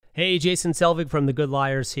Hey, Jason Selvig from The Good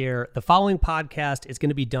Liars here. The following podcast is going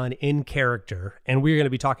to be done in character, and we're going to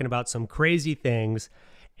be talking about some crazy things.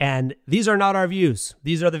 And these are not our views.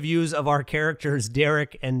 These are the views of our characters,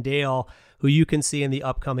 Derek and Dale, who you can see in the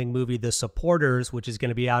upcoming movie, The Supporters, which is going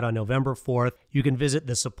to be out on November 4th. You can visit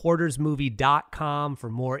thesupportersmovie.com for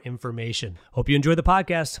more information. Hope you enjoy the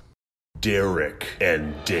podcast. Derek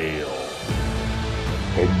and Dale.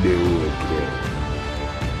 America.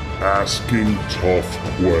 Asking tough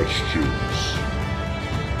questions.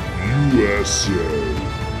 USA.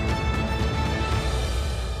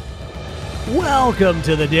 Welcome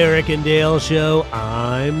to the Derek and Dale Show.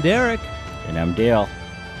 I'm Derek. And I'm Dale.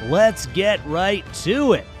 Let's get right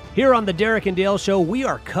to it. Here on the Derek and Dale Show, we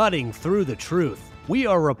are cutting through the truth. We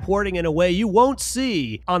are reporting in a way you won't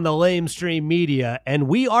see on the lamestream media, and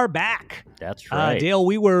we are back. That's right. Dale,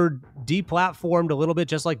 we were deplatformed a little bit,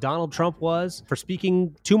 just like Donald Trump was, for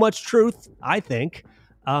speaking too much truth, I think,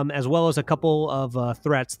 as well as a couple of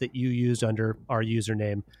threats that you used under our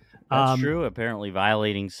username. That's true. Apparently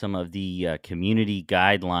violating some of the community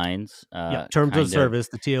guidelines. Terms of service,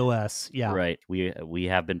 the TOS. Yeah. Right. We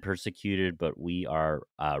have been persecuted, but we are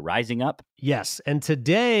rising up. Yes. And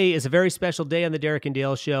today is a very special day on the Derek and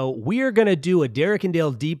Dale Show. We're going to do a Derek and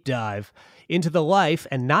Dale deep dive into the life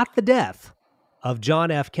and not the death of John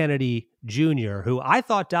F. Kennedy Jr., who I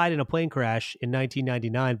thought died in a plane crash in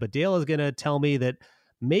 1999. But Dale is going to tell me that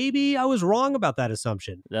maybe I was wrong about that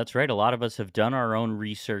assumption. That's right. A lot of us have done our own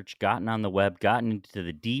research, gotten on the web, gotten into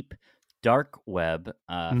the deep, dark web,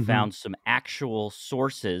 found some actual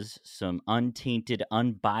sources, some untainted,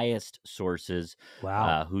 unbiased sources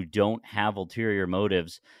who don't have ulterior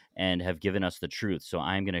motives and have given us the truth. So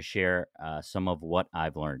I'm going to share some of what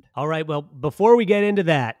I've learned. All right. Well, before we get into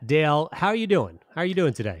that, Dale, how are you doing? How are you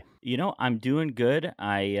doing today? You know, I'm doing good.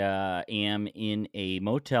 I am in a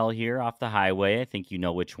motel here off the highway. I think you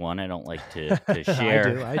know which one. I don't like to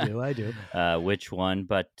share. I do. Which one?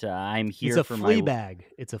 But I'm here it's for flea bag.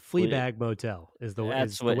 It's a flea bag motel. That's the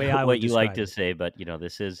way I what would you like to it. say. But you know,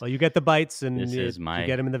 this is. Well, you get the bites and this is my you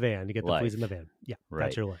get them in the van. You get the life. fleas in the van. Yeah, right.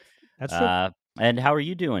 That's your life. That's true. And how are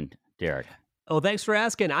you doing, Derek? Oh, thanks for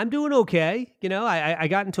asking. I'm doing okay. You know, I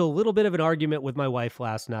got into a little bit of an argument with my wife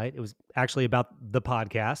last night. It was actually about the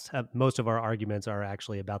podcast. Most of our arguments are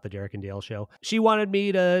actually about the Derek and Dale Show. She wanted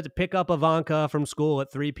me to pick up Ivanka from school at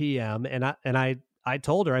 3 p.m. And I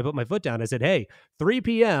told her, I put my foot down. I said, hey, 3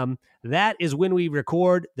 p.m., that is when we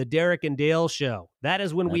record the Derek and Dale Show. That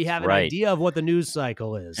is when we have an idea of what the news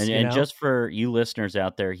cycle is. And just for you listeners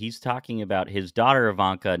out there, he's talking about his daughter,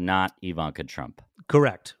 Ivanka, not Ivanka Trump.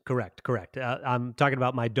 Correct. I'm talking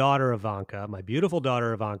about my daughter, Ivanka, my beautiful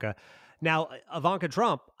daughter, Ivanka. Now, Ivanka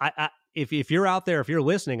Trump, if you're out there, if you're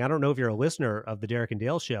listening, I don't know if you're a listener of the Derek and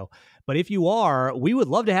Dale Show, but if you are, we would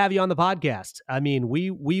love to have you on the podcast. I mean,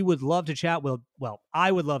 we would love to chat. Well, I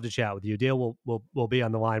would love to chat with you. Dale will be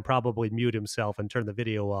on the line, probably mute himself and turn the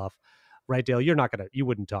video off. Right, Dale? You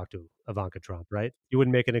wouldn't talk to Ivanka Trump, right? You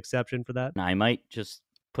wouldn't make an exception for that? I might just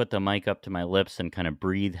put the mic up to my lips and kind of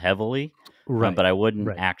breathe heavily, right? But I wouldn't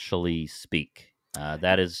actually speak.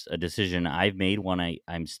 That is a decision I've made, one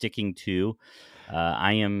I'm sticking to.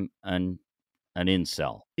 I am an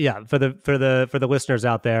incel. Yeah, for the listeners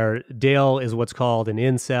out there, Dale is what's called an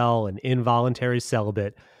incel, an involuntary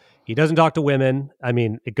celibate. He doesn't talk to women. I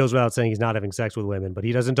mean, it goes without saying he's not having sex with women, but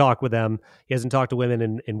he doesn't talk with them. He hasn't talked to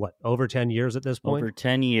women in what, over 10 years at this point? Over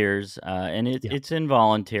 10 years, and it's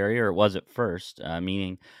involuntary, or it was at first,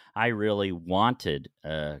 meaning I really wanted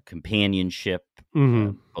companionship,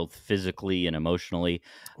 both physically and emotionally.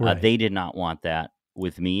 Right. They did not want that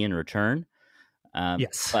with me in return.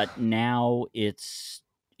 Yes. But now it's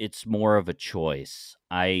more of a choice.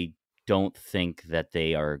 I don't think that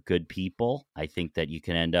they are good people. I think that you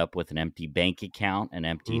can end up with an empty bank account, an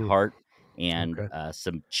empty heart, and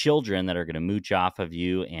some children that are going to mooch off of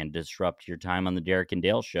you and disrupt your time on the Derek and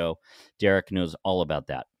Dale Show. Derek knows all about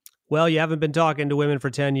that. Well, you haven't been talking to women for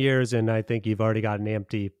 10 years, and I think you've already got an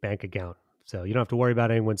empty bank account. So you don't have to worry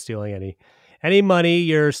about anyone stealing any money.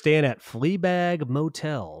 You're staying at Fleabag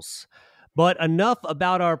Motels. But enough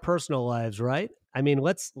about our personal lives, right? I mean,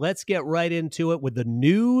 let's get right into it with the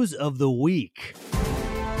news of the week.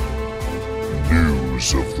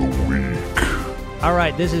 News of the week. All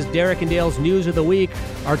right, this is Derek and Dale's News of the Week.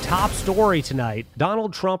 Our top story tonight,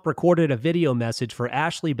 Donald Trump recorded a video message for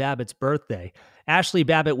Ashley Babbitt's birthday. Ashley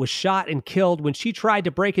Babbitt was shot and killed when she tried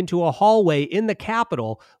to break into a hallway in the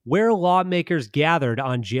Capitol where lawmakers gathered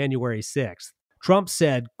on January 6th. Trump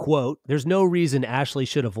said, quote, "There's no reason Ashley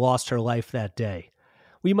should have lost her life that day.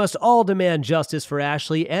 We must all demand justice for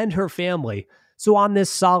Ashley and her family So on this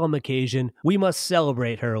solemn occasion, we must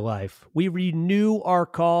celebrate her life. We renew our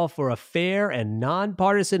call for a fair and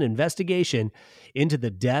nonpartisan investigation into the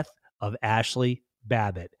death of Ashley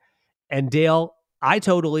Babbitt. And Dale, I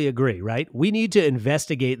totally agree, right? We need to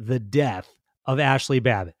investigate the death of Ashley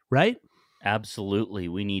Babbitt, right? Absolutely.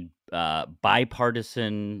 We need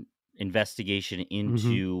bipartisan investigation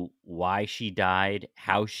into why she died,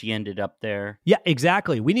 how she ended up there. Yeah,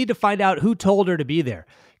 exactly. We need to find out who told her to be there,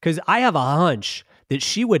 because I have a hunch that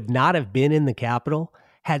she would not have been in the Capitol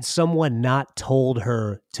had someone not told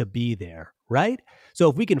her to be there, right? So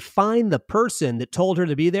if we can find the person that told her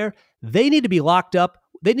to be there, they need to be locked up.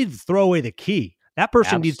 They need to throw away the key. That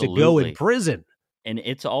person needs to go in Absolutely. prison. And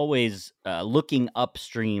it's always looking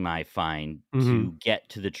upstream, I find, to get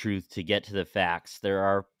to the truth, to get to the facts. There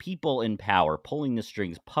are people in power pulling the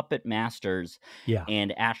strings, puppet masters. Yeah.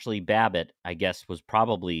 And Ashley Babbitt, I guess, was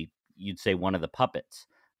probably, you'd say, one of the puppets.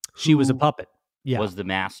 She was a Who puppet. Yeah. was the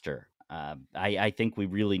master? I think we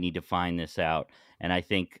really need to find this out. And I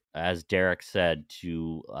think, as Derek said,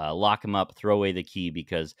 to lock him up, throw away the key,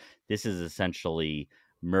 because this is essentially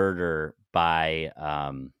murder by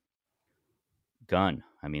gun.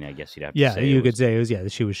 I mean, I guess you'd have to Yeah, say you could say it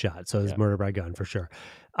was, she was shot. So it was murder by gun for sure.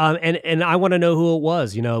 And I want to know who it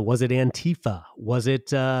was. You know, was it Antifa? Was it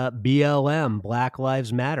BLM, Black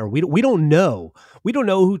Lives Matter? We don't know. We don't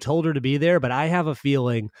know who told her to be there, but I have a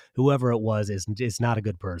feeling whoever it was is not a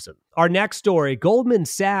good person. Our next story, Goldman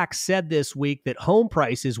Sachs said this week that home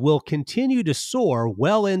prices will continue to soar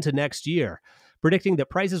well into next year, predicting that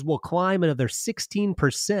prices will climb another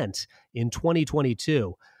 16% in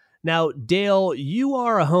 2022. Now, Dale, you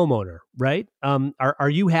are a homeowner, right? Are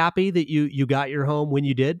you happy that you got your home when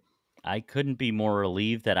you did? I couldn't be more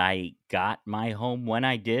relieved that I got my home when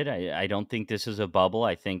I did. I don't think this is a bubble.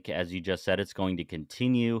 I think, as you just said, it's going to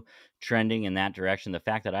continue trending in that direction. The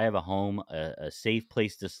fact that I have a home, a safe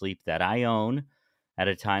place to sleep that I own at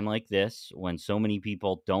a time like this, when so many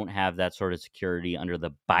people don't have that sort of security under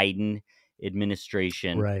the Biden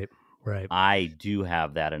administration. Right. I do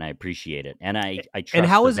have that, and I appreciate it. And I trust And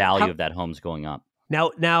how the is value of that home's going up.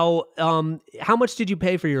 Now, how much did you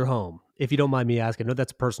pay for your home, if you don't mind me asking? I know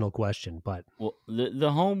that's a personal question, but Well,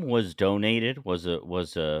 the home was donated, was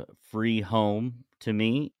a free home to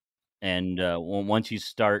me, and once you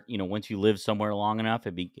start, once you live somewhere long enough,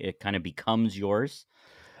 it kind of becomes yours.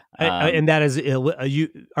 and that is,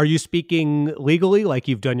 are you speaking legally, like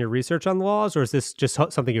you've done your research on the laws, or is this just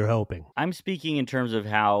something you're hoping? I'm speaking in terms of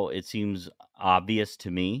how it seems obvious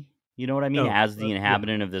to me. You know what I mean? As the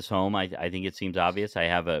inhabitant of this home, I think it seems obvious. I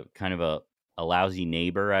have a kind of a lousy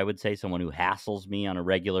neighbor, I would say, someone who hassles me on a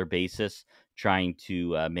regular basis, trying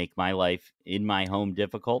to make my life in my home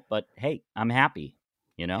difficult. But hey, I'm happy,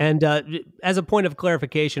 And as a point of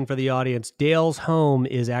clarification for the audience, Dale's home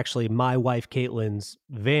is actually my wife Caitlin's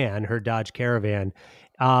van, her Dodge Caravan.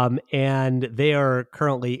 And they are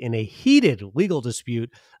currently in a heated legal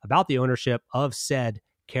dispute about the ownership of said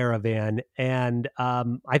Caravan. And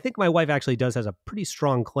I think my wife actually has a pretty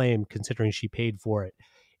strong claim, considering she paid for it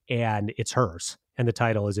and it's hers and the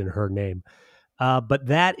title is in her name. But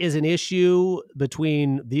that is an issue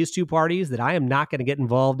between these two parties that I am not going to get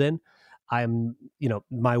involved in.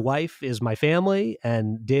 My wife is my family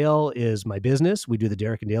and Dale is my business. We do the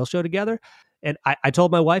Derek and Dale show together. And I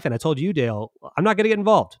told my wife, and I told you, Dale, I'm not going to get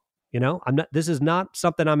involved. This is not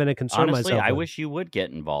something I'm going to concern Honestly, myself I with. wish you would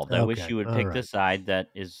get involved. I wish you would pick the side that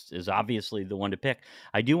is obviously the one to pick.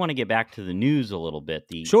 I do want to get back to the news a little bit.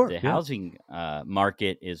 The housing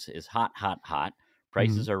market is hot.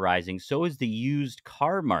 Prices are rising. So is the used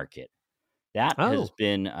car market. That has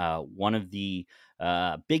been one of the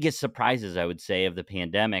biggest surprises, I would say, of the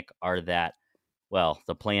pandemic, the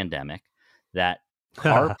plandemic, that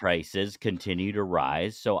car prices continue to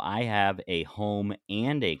rise. So I have a home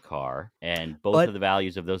and a car, and both of the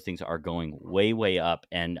values of those things are going way, way up.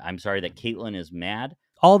 And I'm sorry that Caitlin is mad.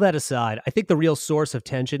 All that aside, I think the real source of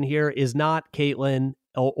tension here is not Caitlin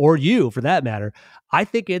or you, for that matter. I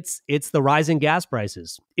think it's the rising gas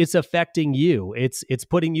prices. It's affecting you. It's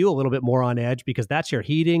putting you a little bit more on edge, because that's your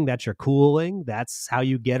heating, that's your cooling, that's how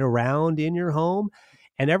you get around in your home.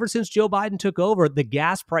 And ever since Joe Biden took over, the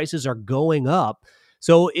gas prices are going up.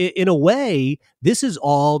 So in a way, this is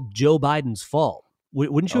all Joe Biden's fault.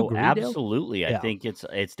 Wouldn't you agree, absolutely. Dale? I think it's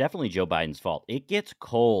definitely Joe Biden's fault. It gets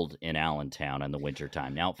cold in Allentown in the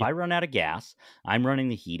wintertime. Now, if I run out of gas, I'm running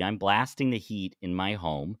the heat. I'm blasting the heat in my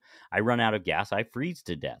home. I run out of gas, I freeze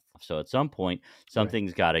to death. So at some point,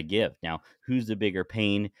 something's got to give. Now, who's the bigger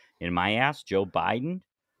pain in my ass, Joe Biden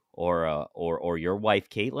or your wife,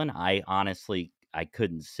 Caitlin? I honestly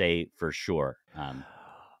couldn't say for sure.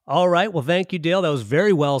 All right. Well, thank you, Dale. That was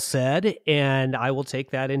very well said, and I will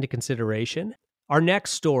take that into consideration. Our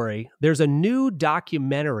next story, there's a new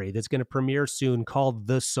documentary that's going to premiere soon called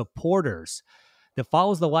The Supporters that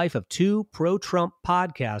follows the life of two pro-Trump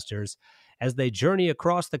podcasters as they journey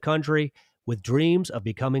across the country with dreams of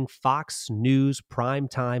becoming Fox News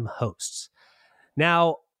primetime hosts.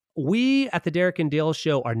 Now, we at the Derek and Dale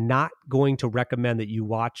Show are not going to recommend that you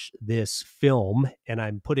watch this film, and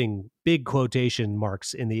I'm putting big quotation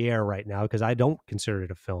marks in the air right now because I don't consider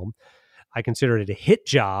it a film. I consider it a hit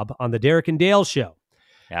job on the Derek and Dale Show.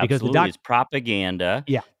 Absolutely, it's propaganda.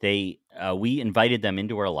 Yeah. We invited them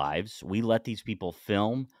into our lives. We let these people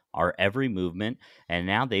film our every movement, and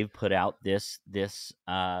now they've put out this. It's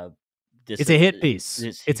a hit piece.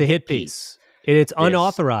 It's a hit piece. It's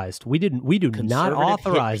unauthorized. We do not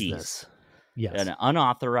authorize this. Yes. An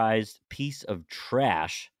unauthorized piece of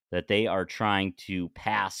trash that they are trying to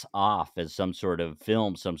pass off as some sort of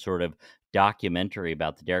film, some sort of documentary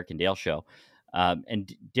about the Derek and Dale Show.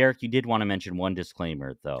 And Derek, you did want to mention one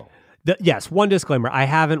disclaimer, though. Yes, one disclaimer. I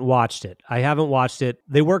haven't watched it.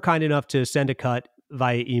 They were kind enough to send a cut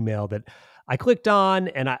via email that I clicked on,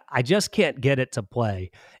 and I just can't get it to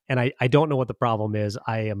play. And I don't know what the problem is.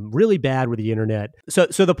 I am really bad with the internet. So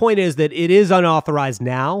the point is that it is unauthorized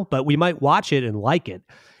now, but we might watch it and like it,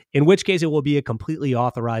 in which case it will be a completely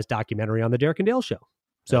authorized documentary on the Derek and Dale Show.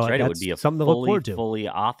 So that's right. It would be a something to look forward to. Fully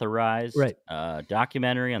authorized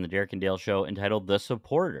documentary on the Derek and Dale Show entitled The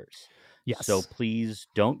Supporters. Yes. So please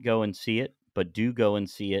don't go and see it, but do go and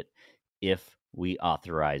see it if we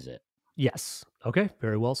authorize it. Yes. Okay.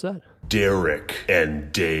 Very well said. Derek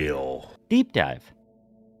and Dale. Deep Dive.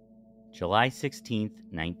 July 16th,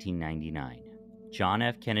 1999. John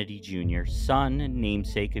F. Kennedy Jr., son and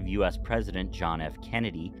namesake of U.S. President John F.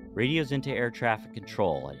 Kennedy, radios into air traffic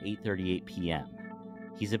control at 8:38 p.m.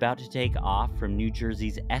 He's about to take off from New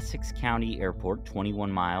Jersey's Essex County Airport,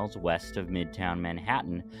 21 miles west of Midtown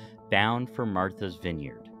Manhattan, bound for Martha's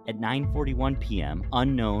Vineyard. At 9:41 p.m.,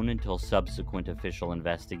 unknown until subsequent official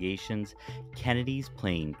investigations, Kennedy's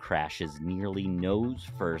plane crashes nearly nose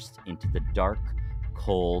first into the dark,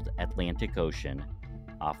 cold Atlantic Ocean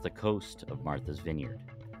off the coast of Martha's Vineyard.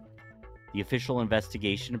 The official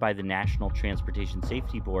investigation by the National Transportation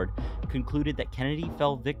Safety Board concluded that Kennedy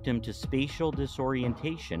fell victim to spatial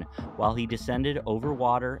disorientation while he descended over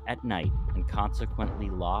water at night and consequently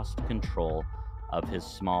lost control of his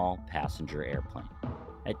small passenger airplane.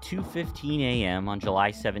 At 2:15 a.m. on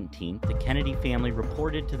July 17th, the Kennedy family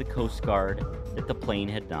reported to the Coast Guard that the plane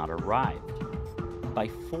had not arrived. By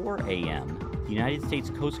 4 a.m., the United States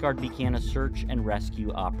Coast Guard began a search and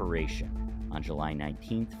rescue operation. On July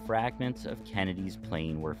 19th, fragments of Kennedy's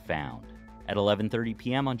plane were found. At 11:30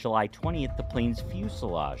 p.m. on July 20th, the plane's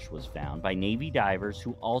fuselage was found by Navy divers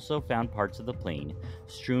who also found parts of the plane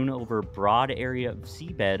strewn over a broad area of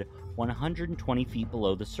seabed 120 feet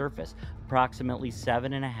below the surface, approximately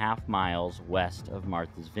 7.5 miles west of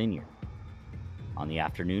Martha's Vineyard. On the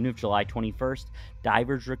afternoon of July 21st,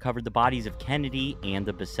 divers recovered the bodies of Kennedy and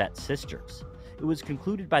the Bissett sisters. It was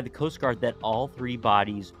concluded by the Coast Guard that all three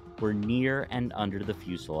bodies were near and under the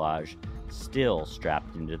fuselage, still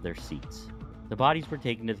strapped into their seats. The bodies were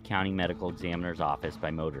taken to the county medical examiner's office by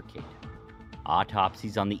motorcade.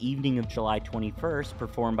 Autopsies on the evening of July 21st,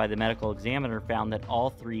 performed by the medical examiner, found that all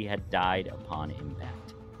three had died upon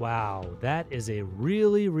impact. Wow, that is a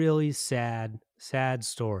really, really sad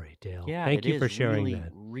story, Dale. Yeah, Thank you for sharing really,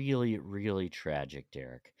 that. Really, really tragic,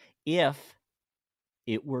 Derek. If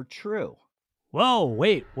it were true. Whoa,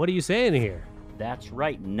 wait, what are you saying here? That's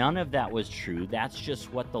right. None of that was true. That's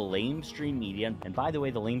just what the lamestream media, and by the way,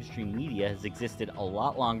 the lamestream media has existed a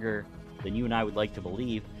lot longer than you and I would like to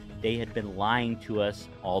believe. They had been lying to us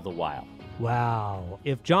all the while. Wow.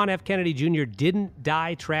 If John F. Kennedy Jr. didn't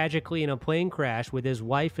die tragically in a plane crash with his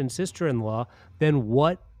wife and sister-in-law, then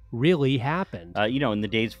what really happened? In the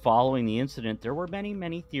days following the incident, there were many,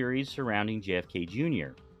 many theories surrounding JFK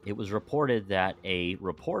Jr. It was reported that a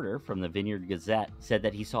reporter from the Vineyard Gazette said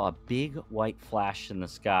that he saw a big white flash in the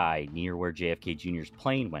sky near where JFK Jr.'s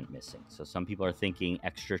plane went missing. So some people are thinking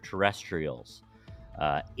extraterrestrials,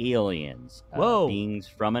 aliens, beings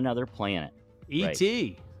from another planet.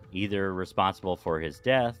 E.T. Right? Either responsible for his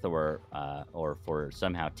death or for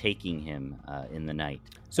somehow taking him in the night.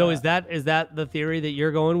 So is that the theory that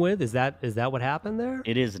you're going with? Is that what happened there?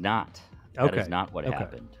 It is not. That is not what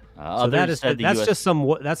happened. So that's just some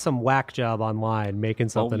whack job online making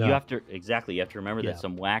something up. You have to remember that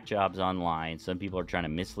some whack jobs online. Some people are trying to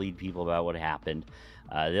mislead people about what happened.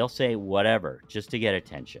 They'll say whatever just to get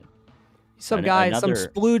attention. Some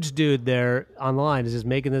splooge dude there online is just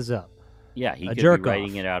making this up. Yeah, he a could be jerk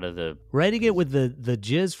writing off. it out of the... Writing it with the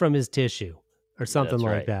jizz from his tissue or something That's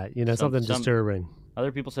like right. that. You know, something disturbing.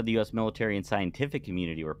 Other people said the U.S. military and scientific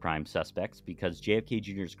community were prime suspects because JFK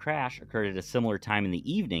Jr.'s crash occurred at a similar time in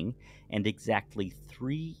the evening and exactly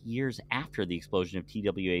 3 years after the explosion of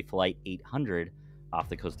TWA Flight 800 off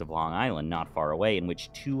the coast of Long Island, not far away, in which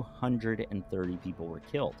 230 people were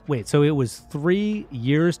killed. Wait, so it was 3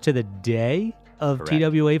 years to the day of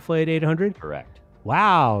Correct. TWA Flight 800? Correct.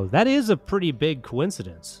 Wow, that is a pretty big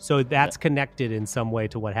coincidence. So that's connected in some way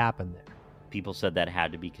to what happened there. People said that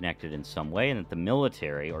had to be connected in some way and that the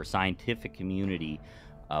military or scientific community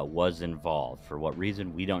was involved. For what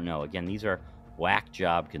reason, we don't know. Again, these are whack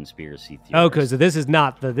job conspiracy theories. Oh, because this is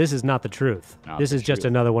not the truth. Not this the is just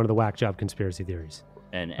truth. another one of the whack job conspiracy theories.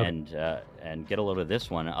 And get a load of this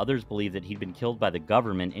one. Others believe that he'd been killed by the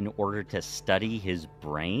government in order to study his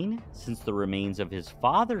brain, since the remains of his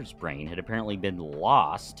father's brain had apparently been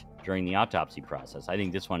lost during the autopsy process. I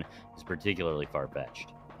think this one is particularly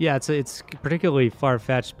far-fetched. Yeah, it's particularly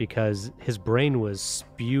far-fetched because his brain was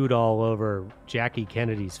spewed all over Jackie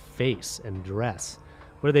Kennedy's face and dress.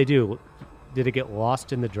 What did they do? Did it get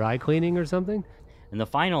lost in the dry cleaning or something? And the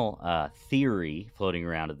final theory floating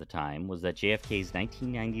around at the time was that JFK's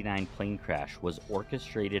 1999 plane crash was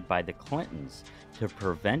orchestrated by the Clintons to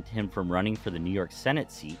prevent him from running for the New York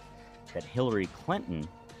Senate seat that Hillary Clinton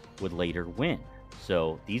would later win.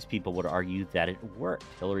 So these people would argue that it worked.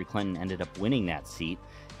 Hillary Clinton ended up winning that seat,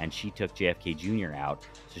 and she took JFK Jr. out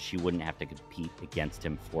so she wouldn't have to compete against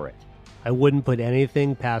him for it. I wouldn't put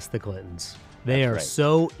anything past the Clintons. They That's are right.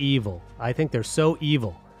 so evil. I think they're so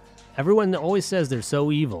evil. Everyone always says they're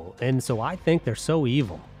so evil, and so I think they're so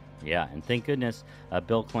evil. Yeah, and thank goodness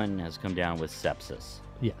Bill Clinton has come down with sepsis.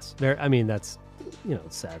 Yes. That's,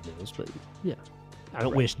 it's sad news, but yeah. I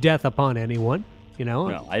don't wish death upon anyone,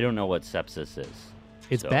 No, I don't know what sepsis is.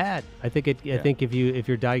 It's So, bad. I think I think if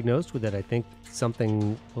you're diagnosed with it, I think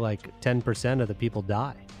something like 10% of the people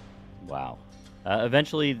die. Wow.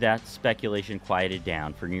 Eventually, that speculation quieted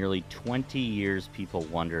down. For nearly 20 years, people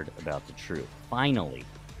wondered about the truth. Finally,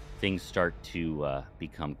 things start to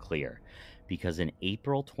become clear. Because in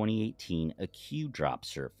April 2018, a Q drop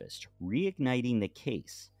surfaced, reigniting the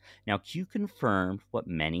case. Now, Q confirmed what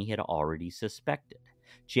many had already suspected.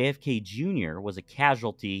 JFK Jr. was a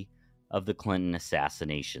casualty of the Clinton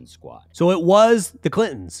assassination squad. So it was the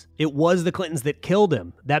Clintons. It was the Clintons that killed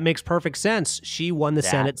him. That makes perfect sense. She won the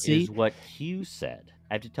Senate That seat. is what Q said.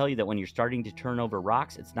 I have to tell you that when you're starting to turn over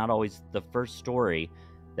rocks, it's not always the first story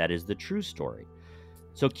that is the true story.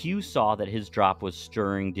 So Q saw that his drop was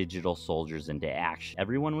stirring digital soldiers into action.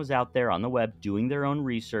 Everyone was out there on the web doing their own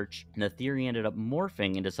research, and the theory ended up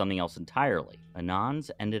morphing into something else entirely.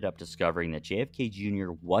 Anons ended up discovering that JFK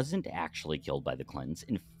Jr. wasn't actually killed by the Clintons.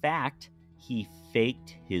 In fact, he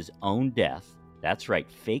faked his own death. That's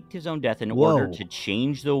right, faked his own death in order to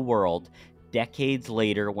change the world decades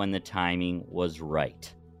later when the timing was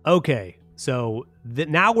right. Okay. So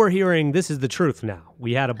now we're hearing this is the truth now.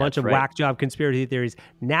 We had a bunch of whack job conspiracy theories.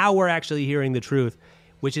 Now we're actually hearing the truth,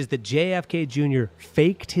 which is that JFK Jr.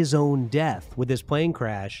 faked his own death with his plane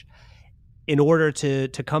crash in order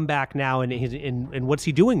to come back now. And what's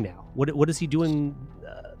he doing now? What is he doing?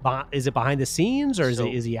 Is it behind the scenes, or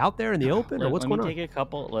is he out there in the open, or what's going on? Let me take a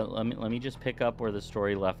couple. Let me just pick up where the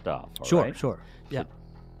story left off. Sure. Yeah.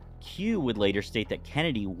 Q would later state that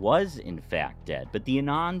Kennedy was in fact dead, but the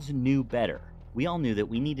Anons knew better. We all knew that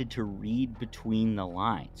we needed to read between the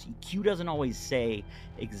lines. Q doesn't always say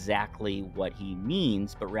exactly what he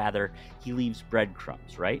means, but rather he leaves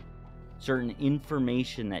breadcrumbs, right? Certain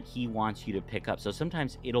information that he wants you to pick up. So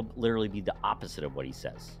sometimes it'll literally be the opposite of what he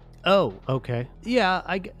says. Oh, okay.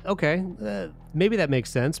 Yeah, okay. Maybe that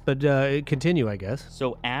makes sense, but continue, I guess.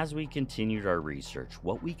 So as we continued our research,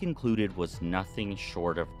 what we concluded was nothing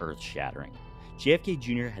short of earth-shattering. JFK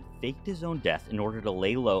Jr. had faked his own death in order to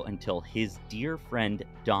lay low until his dear friend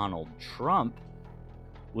Donald Trump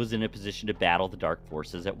was in a position to battle the dark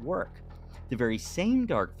forces at work. The very same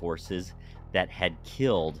dark forces that had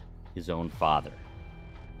killed his own father.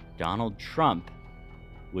 Donald Trump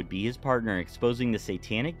would be his partner in exposing the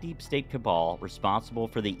satanic deep state cabal responsible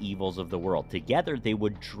for the evils of the world. Together, they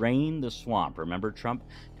would drain the swamp. Remember Trump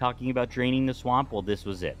talking about draining the swamp? Well, this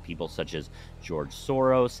was it. People such as George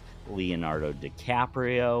Soros, Leonardo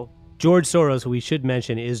DiCaprio. George Soros, who we should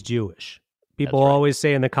mention, is Jewish. People always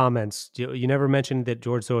say in the comments, you never mentioned that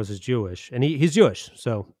George Soros is Jewish. And he's Jewish,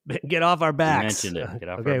 so get off our backs. We mentioned it. Get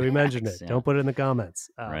off okay, our we mentioned backs, it. yeah. Don't put it in the comments.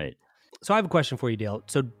 Right. So I have a question for you, Dale.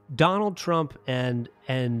 So Donald Trump and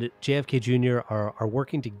JFK Jr. are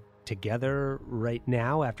working together right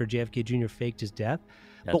now after JFK Jr. faked his death.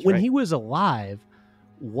 That's but when right. he was alive,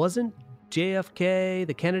 wasn't JFK,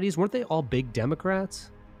 the Kennedys, weren't they all big Democrats?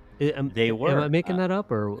 They were. Am I making that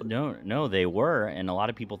up? Or No, they were. And a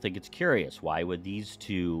lot of people think it's curious. Why would these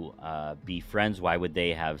two be friends? Why would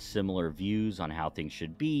they have similar views on how things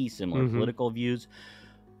should be, similar political views?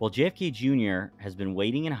 Well, JFK Jr. has been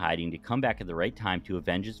waiting and hiding to come back at the right time to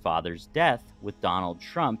avenge his father's death with Donald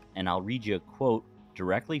Trump. And I'll read you a quote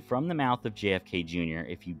directly from the mouth of JFK Jr.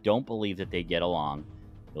 If you don't believe that they get along,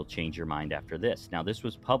 you'll change your mind after this. Now, this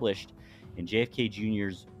was published in JFK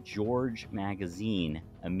Jr.'s George magazine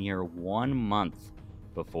a mere 1 month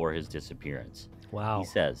before his disappearance. Wow. He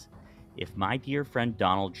says, if my dear friend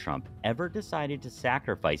Donald Trump ever decided to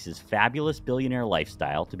sacrifice his fabulous billionaire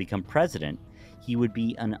lifestyle to become president, he would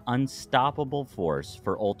be an unstoppable force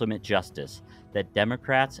for ultimate justice that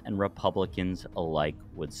Democrats and Republicans alike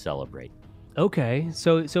would celebrate. Okay,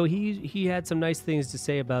 so he had some nice things to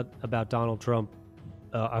say about Donald Trump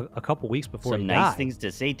a couple weeks before he died. Some nice things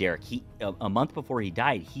to say, Derek. A month before he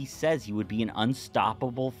died, he says he would be an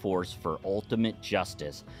unstoppable force for ultimate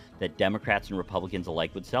justice that Democrats and Republicans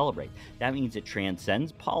alike would celebrate. That means it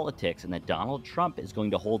transcends politics and that Donald Trump is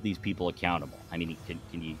going to hold these people accountable. I mean,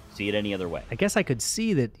 can you see it any other way? I guess I could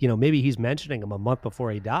see that, maybe he's mentioning him a month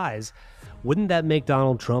before he dies. Wouldn't that make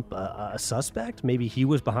Donald Trump a suspect? Maybe he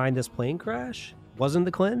was behind this plane crash? Wasn't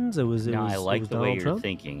the Clintons? I like the way you're Trump?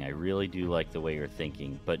 thinking. I really do like the way you're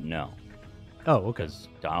thinking, but no. Oh, okay. Because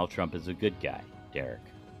Donald Trump is a good guy, Derek.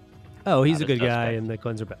 Oh, he's Not a good guy, suspect. and the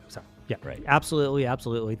Clintons are bad. So, yeah, Right.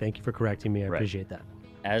 Absolutely. Thank you for correcting me. I appreciate that.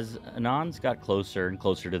 As Anons got closer and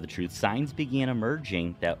closer to the truth, signs began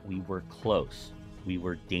emerging that we were close. We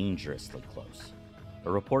were dangerously close.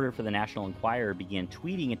 A reporter for the National Enquirer began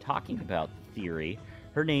tweeting and talking about the theory.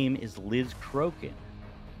 Her name is Liz Crokin.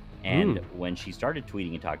 And when she started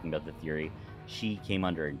tweeting and talking about the theory, she came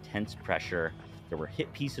under intense pressure. There were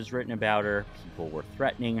hit pieces written about her. People were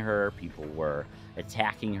threatening her. People were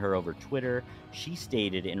attacking her over Twitter. She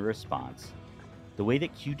stated in response, the way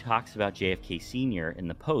that Q talks about JFK Sr. in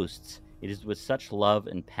the posts, it is with such love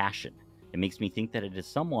and passion. It makes me think that it is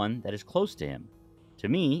someone that is close to him. To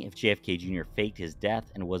me, if JFK Jr. faked his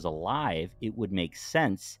death and was alive, it would make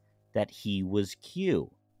sense that he was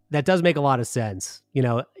Q. That does make a lot of sense.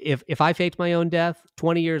 If I faked my own death,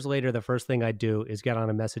 20 years later, the first thing I'd do is get on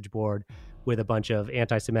a message board with a bunch of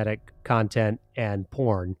anti-Semitic content and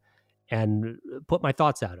porn and put my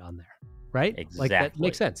thoughts out on there, right? Exactly. Like, that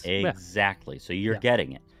makes sense. Exactly. So you're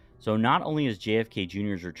getting it. So not only has JFK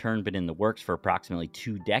Jr.'s return been in the works for approximately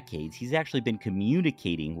 2 decades, he's actually been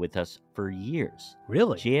communicating with us for years.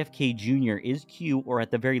 Really? JFK Jr. is Q, or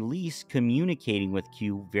at the very least, communicating with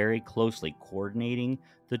Q very closely, coordinating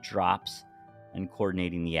the drops and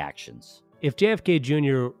coordinating the actions. If JFK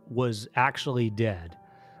Jr. was actually dead,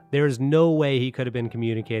 there's no way he could have been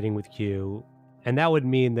communicating with Q. And that would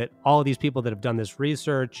mean that all of these people that have done this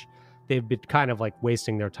research, they've been kind of like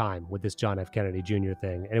wasting their time with this John F. Kennedy Jr.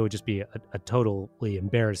 thing. And it would just be a totally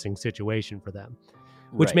embarrassing situation for them,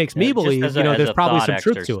 which makes me believe, there's probably some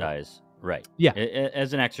truth to it. Right. Yeah.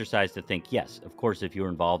 As an exercise to think, yes, of course, if you were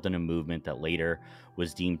involved in a movement that later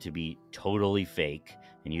was deemed to be totally fake,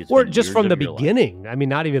 and you or just from the beginning. I mean,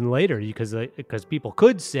 not even later, because people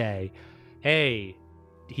could say, hey,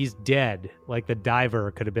 he's dead. Like the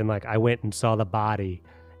diver could have been like, I went and saw the body.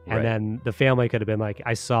 And then the family could have been like,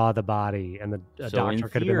 I saw the body. And the doctor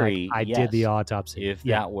could have been like, I did the autopsy. If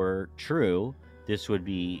that were true, this would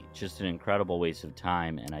be just an incredible waste of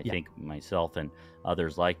time. And I think myself and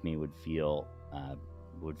others like me would feel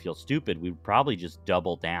stupid. We'd probably just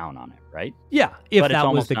double down on it, right? Yeah, if but that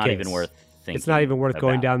it's was the not case. even worth thinking. It's not even worth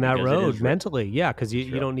going down that road is mentally. Yeah, because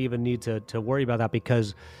you don't even need to worry about that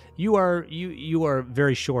because you are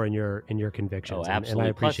very sure in your convictions. Oh, absolutely. And I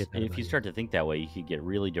appreciate Plus, that. if you start to think that way, you could get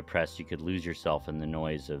really depressed. You could lose yourself in the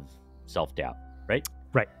noise of self-doubt, right?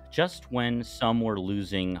 Right. Just when some were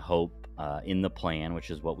losing hope in the plan, which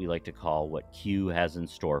is what we like to call what Q has in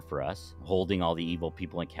store for us, holding all the evil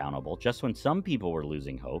people accountable, just when some people were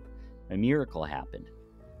losing hope, a miracle happened.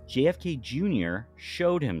 JFK Jr.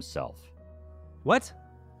 showed himself. What?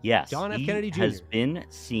 Yes. John F. Kennedy Jr. has been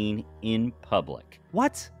seen in public.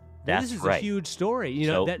 What? That's this is right. a huge story.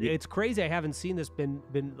 It's crazy. I haven't seen this.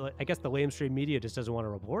 I guess the lamestream media just doesn't want to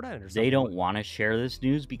report on it or something. They don't want to share this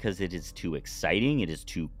news because it is too exciting. It is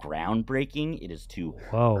too groundbreaking. It is too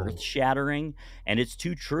earth-shattering, and it's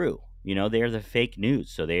too true. They are the fake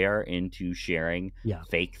news, so they are into sharing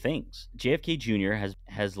fake things. JFK Jr.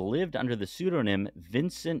 has lived under the pseudonym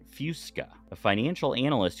Vincent Fusca, a financial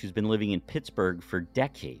analyst who's been living in Pittsburgh for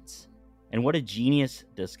decades. And what a genius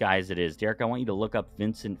disguise it is. Derek, I want you to look up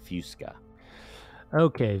Vincent Fusca.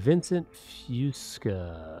 Okay, Vincent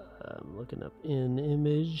Fusca. I'm looking up in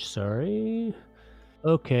image. Sorry.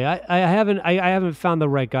 Okay, I haven't found the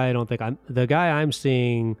right guy. I don't think the guy I'm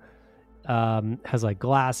seeing. Has like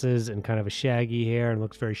glasses and kind of a shaggy hair and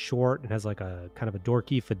looks very short and has like a kind of a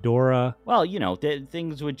dorky fedora. Well,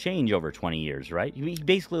 things would change over 20 years, right? He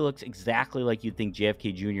basically looks exactly like you'd think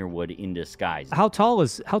JFK Jr. would in disguise. How tall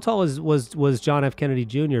was John F. Kennedy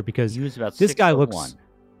Jr.? Because He was about this guy 6'1". looks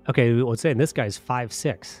okay. Let's say this guy's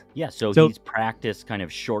 5'6". Yeah, so he's practiced kind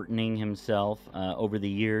of shortening himself over the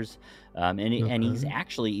years, and he's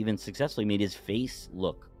actually even successfully made his face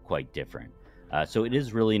look quite different. So it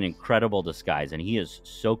is really an incredible disguise, and he is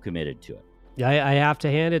so committed to it. Yeah, I have to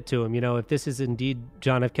hand it to him. If this is indeed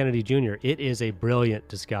John F. Kennedy Jr., it is a brilliant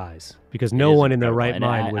disguise because no one in their right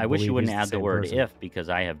mind would I wish you believe wouldn't he's add the same word person. if, because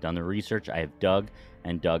I have done the research. I have dug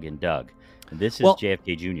and dug and dug. And this is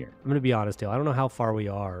JFK Jr. I'm going to be honest, Dale. I don't know how far we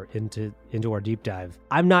are into our deep dive.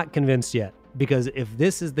 I'm not convinced yet because if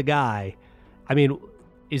this is the guy, I mean,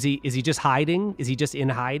 is he just hiding? Is he just in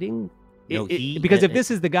hiding? No, because if this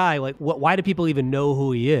is the guy, like, why do people even know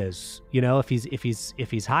who he is? If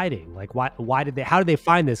he's hiding, like, how did they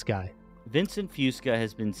find this guy? Vincent Fusca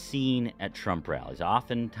has been seen at Trump rallies,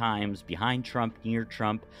 oftentimes behind Trump, near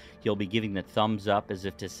Trump. He'll be giving the thumbs up as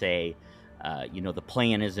if to say, the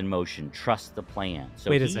plan is in motion. Trust the plan.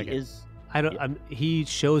 So wait a second. He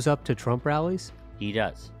shows up to Trump rallies. He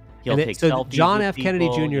does. He'll take selfies. John with F. Kennedy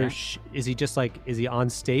people, Jr. yeah. Is he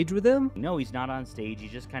on stage with him? No, he's not on stage. He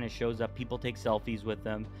just kind of shows up. People take selfies with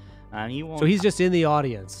him. He won't. So he's just in the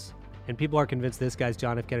audience, and people are convinced this guy's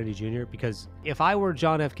John F. Kennedy Jr. Because if I were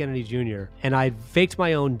John F. Kennedy Jr. and I faked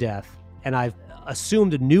my own death and I've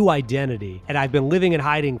assumed a new identity and I've been living in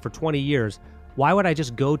hiding for 20 years, why would I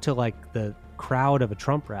just go to like the crowd of a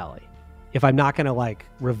Trump rally if I'm not going to like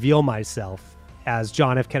reveal myself as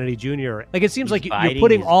John F. Kennedy Jr.? Like, it seems like you're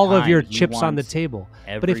putting all of your chips on the table.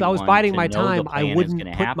 But if I was biding my time, I wouldn't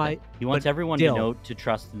put my... He wants everyone to know to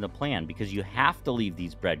trust in the plan, because you have to leave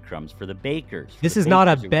these breadcrumbs for the bakers. This is not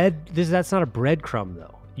a that's not a breadcrumb,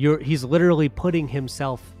 though. He's literally putting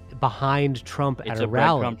himself behind Trump at a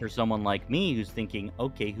rally. It's a breadcrumb for someone like me who's thinking,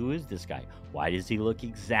 okay, who is this guy? Why does he look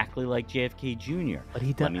exactly like JFK Jr.? But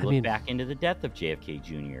he does, Let me look back into the death of JFK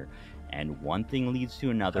Jr., and one thing leads to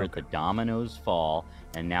another. The dominoes fall,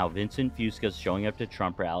 and now Vincent Fusca is showing up to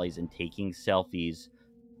Trump rallies and taking selfies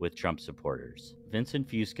with Trump supporters. Vincent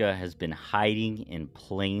Fusca has been hiding in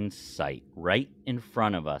plain sight, right in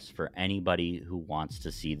front of us for anybody who wants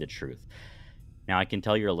to see the truth. Now, I can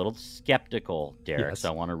tell you're a little skeptical, Derek, so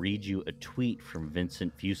I want to read you a tweet from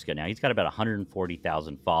Vincent Fusca. Now, he's got about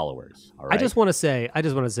 140,000 followers. All right? I just want to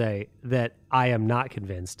say that I am not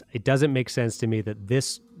convinced. It doesn't make sense to me that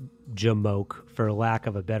this jamoke, for lack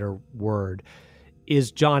of a better word,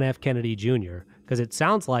 is John F. Kennedy Jr. Because it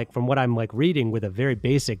sounds like, from what I'm like reading with a very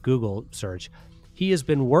basic Google search, he has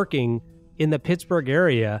been working in the Pittsburgh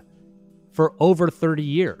area for over 30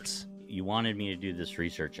 years. You wanted me to do this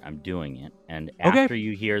research. I'm doing it. And after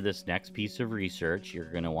you hear this next piece of research,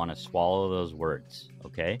 you're going to want to swallow those words.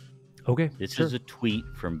 Okay? Okay. This is a tweet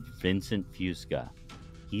from Vincent Fusca.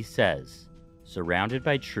 He says, "Surrounded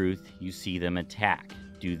by truth, you see them attack.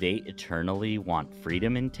 Do they eternally want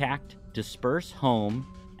freedom intact? Disperse home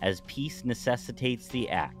as peace necessitates the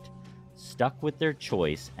act. Stuck with their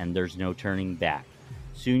choice, and there's no turning back.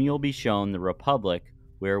 Soon you'll be shown the republic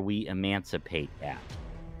where we emancipate at."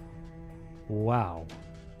 Wow.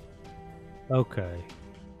 Okay.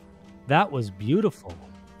 That was beautiful.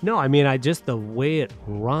 No, I mean, the way it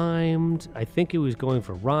rhymed, I think it was going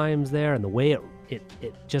for rhymes there, and the way it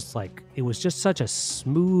just like, it was just such a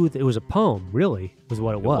smooth, it was a poem, really, was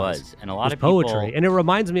what it was. It was, and a lot of poetry. people... And it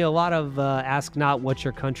reminds me a lot of Ask Not What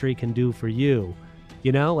Your Country Can Do For You.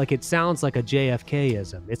 Like it sounds like a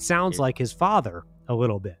JFK-ism. It sounds like his father a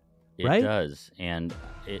little bit, right? It does, and...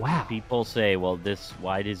 people say, well,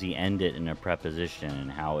 why does he end it in a preposition,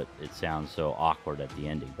 and how it sounds so awkward at the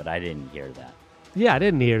ending? But I didn't hear that. Yeah, I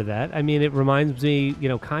didn't hear that. I mean, it reminds me,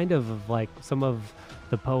 kind of like some of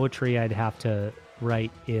the poetry I'd have to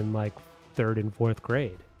write in like 3rd and 4th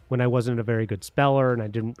grade when I wasn't a very good speller and I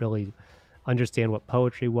didn't really understand what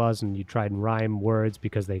poetry was, and you tried and rhyme words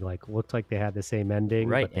because they like looked like they had the same ending.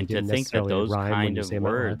 Right, but they and to didn't think that necessarily those rhyme kind when you of say them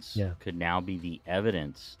out loud. words Yeah. could now be the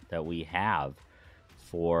evidence that we have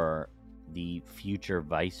for the future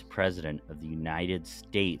vice president of the United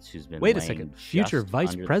States, who's been Wait a second, future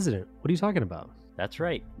vice president? What are you talking about? That's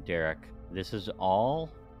right, Derek. This is all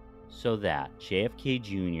so that JFK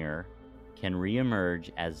Jr. can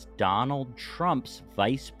reemerge as Donald Trump's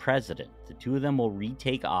vice president. The two of them will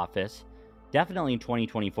retake office, definitely in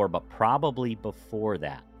 2024, but probably before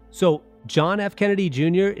that. So John F. Kennedy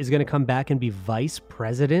Jr. is going to come back and be vice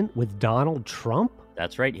president with Donald Trump?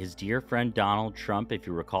 That's right. His dear friend Donald Trump, if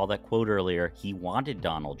you recall that quote earlier, he wanted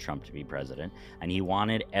Donald Trump to be president, and he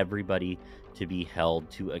wanted everybody to be held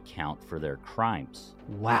to account for their crimes.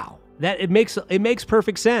 Wow. It makes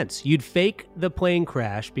perfect sense. You'd fake the plane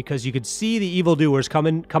crash because you could see the evildoers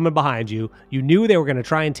coming behind you. You knew they were going to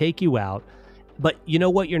try and take you out. But you know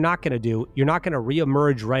what you're not going to do? You're not going to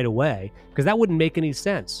reemerge right away because that wouldn't make any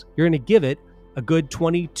sense. You're going to give it a good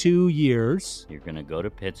 22 years. You're going to go to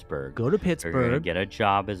Pittsburgh. You're going to get a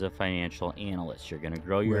job as a financial analyst. You're going to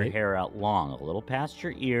grow your hair out long, a little past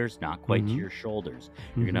your ears, not quite to your shoulders.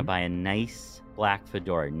 You're going to buy a nice black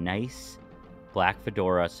fedora,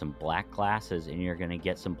 some black glasses, and you're going to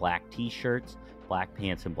get some black t-shirts, black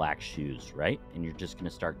pants, and black shoes, right? And you're just going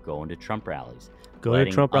to start going to Trump rallies.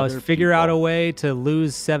 Figure out a way to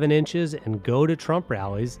lose 7 inches and go to Trump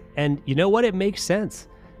rallies. And you know what? It makes sense.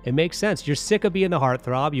 It makes sense. You're sick of being the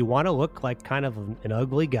heartthrob. You want to look like kind of an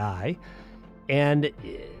ugly guy. And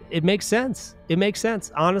it makes sense. It makes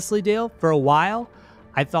sense. Honestly, Dale, for a while,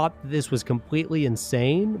 I thought this was completely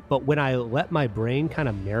insane. But when I let my brain kind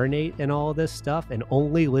of marinate in all of this stuff and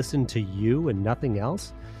only listen to you and nothing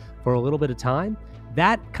else for a little bit of time,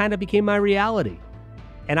 that kind of became my reality.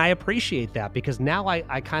 And I appreciate that because now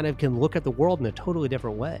I kind of can look at the world in a totally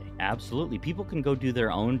different way. Absolutely. People can go do their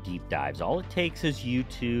own deep dives. All it takes is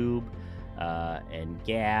YouTube and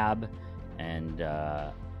Gab and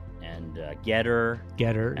Getter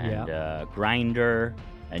and Grindr.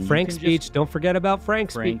 And Frank's Speech. Don't forget about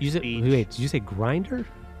Frank's Speech. Wait, did you say Grindr?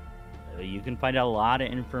 You can find out a lot of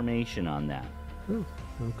information on that. Oh,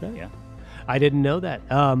 okay. Yeah. I didn't know that.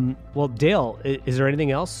 Well, Dale, is there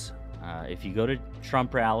anything else? If you go to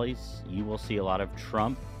Trump rallies, you will see a lot of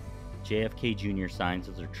Trump, JFK Jr. signs.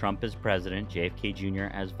 Those are Trump as president, JFK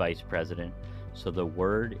Jr. as vice president. So the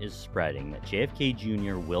word is spreading that JFK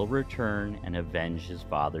Jr. will return and avenge his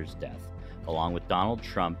father's death, along with Donald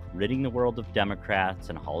Trump, ridding the world of Democrats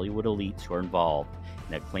and Hollywood elites who are involved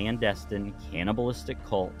in a clandestine, cannibalistic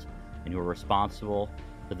cult and who are responsible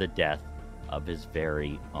for the death of his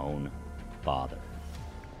very own father.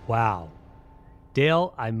 Wow.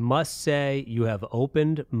 Dale, I must say you have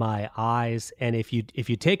opened my eyes. And if you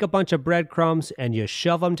take a bunch of breadcrumbs and you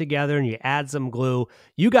shove them together and you add some glue,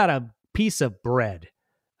 you got a piece of bread,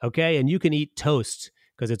 okay? And you can eat toast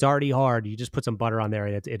because it's already hard. You just put some butter on there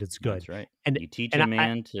and it's good. That's right. And you teach a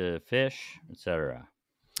man to fish, etc.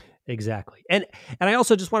 Exactly. And I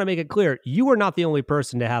also just want to make it clear, you are not the only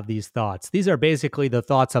person to have these thoughts. These are basically the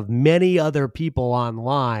thoughts of many other people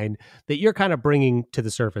online that you're kind of bringing to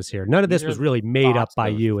the surface here. None of this was really made up by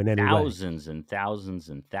you in any way. Thousands and thousands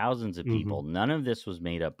and thousands of people. None of this was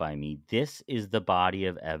made up by me. This is the body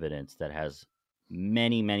of evidence that has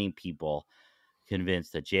many, many people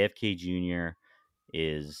convinced that JFK Jr.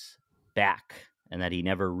 is back and that he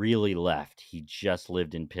never really left. He just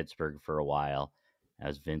lived in Pittsburgh for a while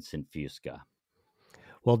as Vincent Fusca.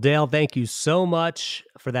 Well, Dale, thank you so much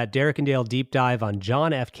for that Derek and Dale deep dive on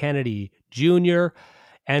John F. Kennedy Jr.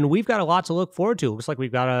 And we've got a lot to look forward to. It looks like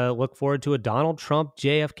we've got to look forward to a Donald Trump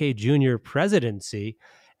JFK Jr. presidency.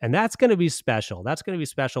 And that's going to be special. That's going to be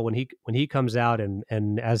special when he comes out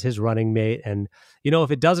and as his running mate. And, you know, if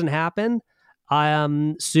it doesn't happen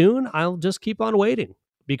soon, I'll just keep on waiting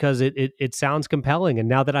because it sounds compelling. And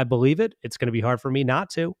now that I believe it, it's going to be hard for me not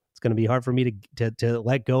to. It's going to be hard for me to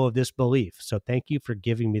let go of this belief. So thank you for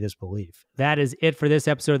giving me this belief. That is it for this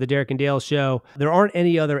episode of the Derek and Dale Show. There aren't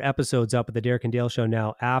any other episodes up at the Derek and Dale Show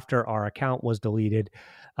now after our account was deleted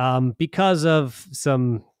because of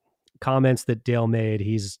some comments that Dale made.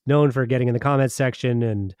 He's known for getting in the comments section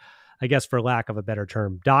and, I guess for lack of a better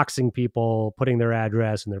term, doxing people, putting their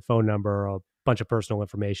address and their phone number, a bunch of personal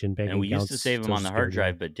information, banking accounts. And we used to save them on the hard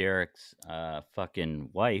drive, but Derek's fucking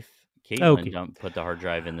wife, Caitlin, put the hard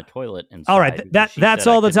drive in the toilet. All right, that's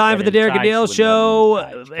all the time for the Derek and Dale Show.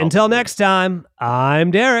 Until next time, I'm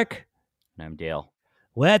Derek. And I'm Dale.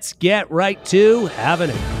 Let's get right to having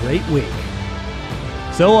a great week.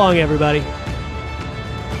 So long, everybody.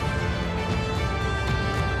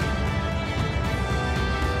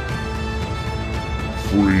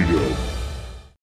 Freedom.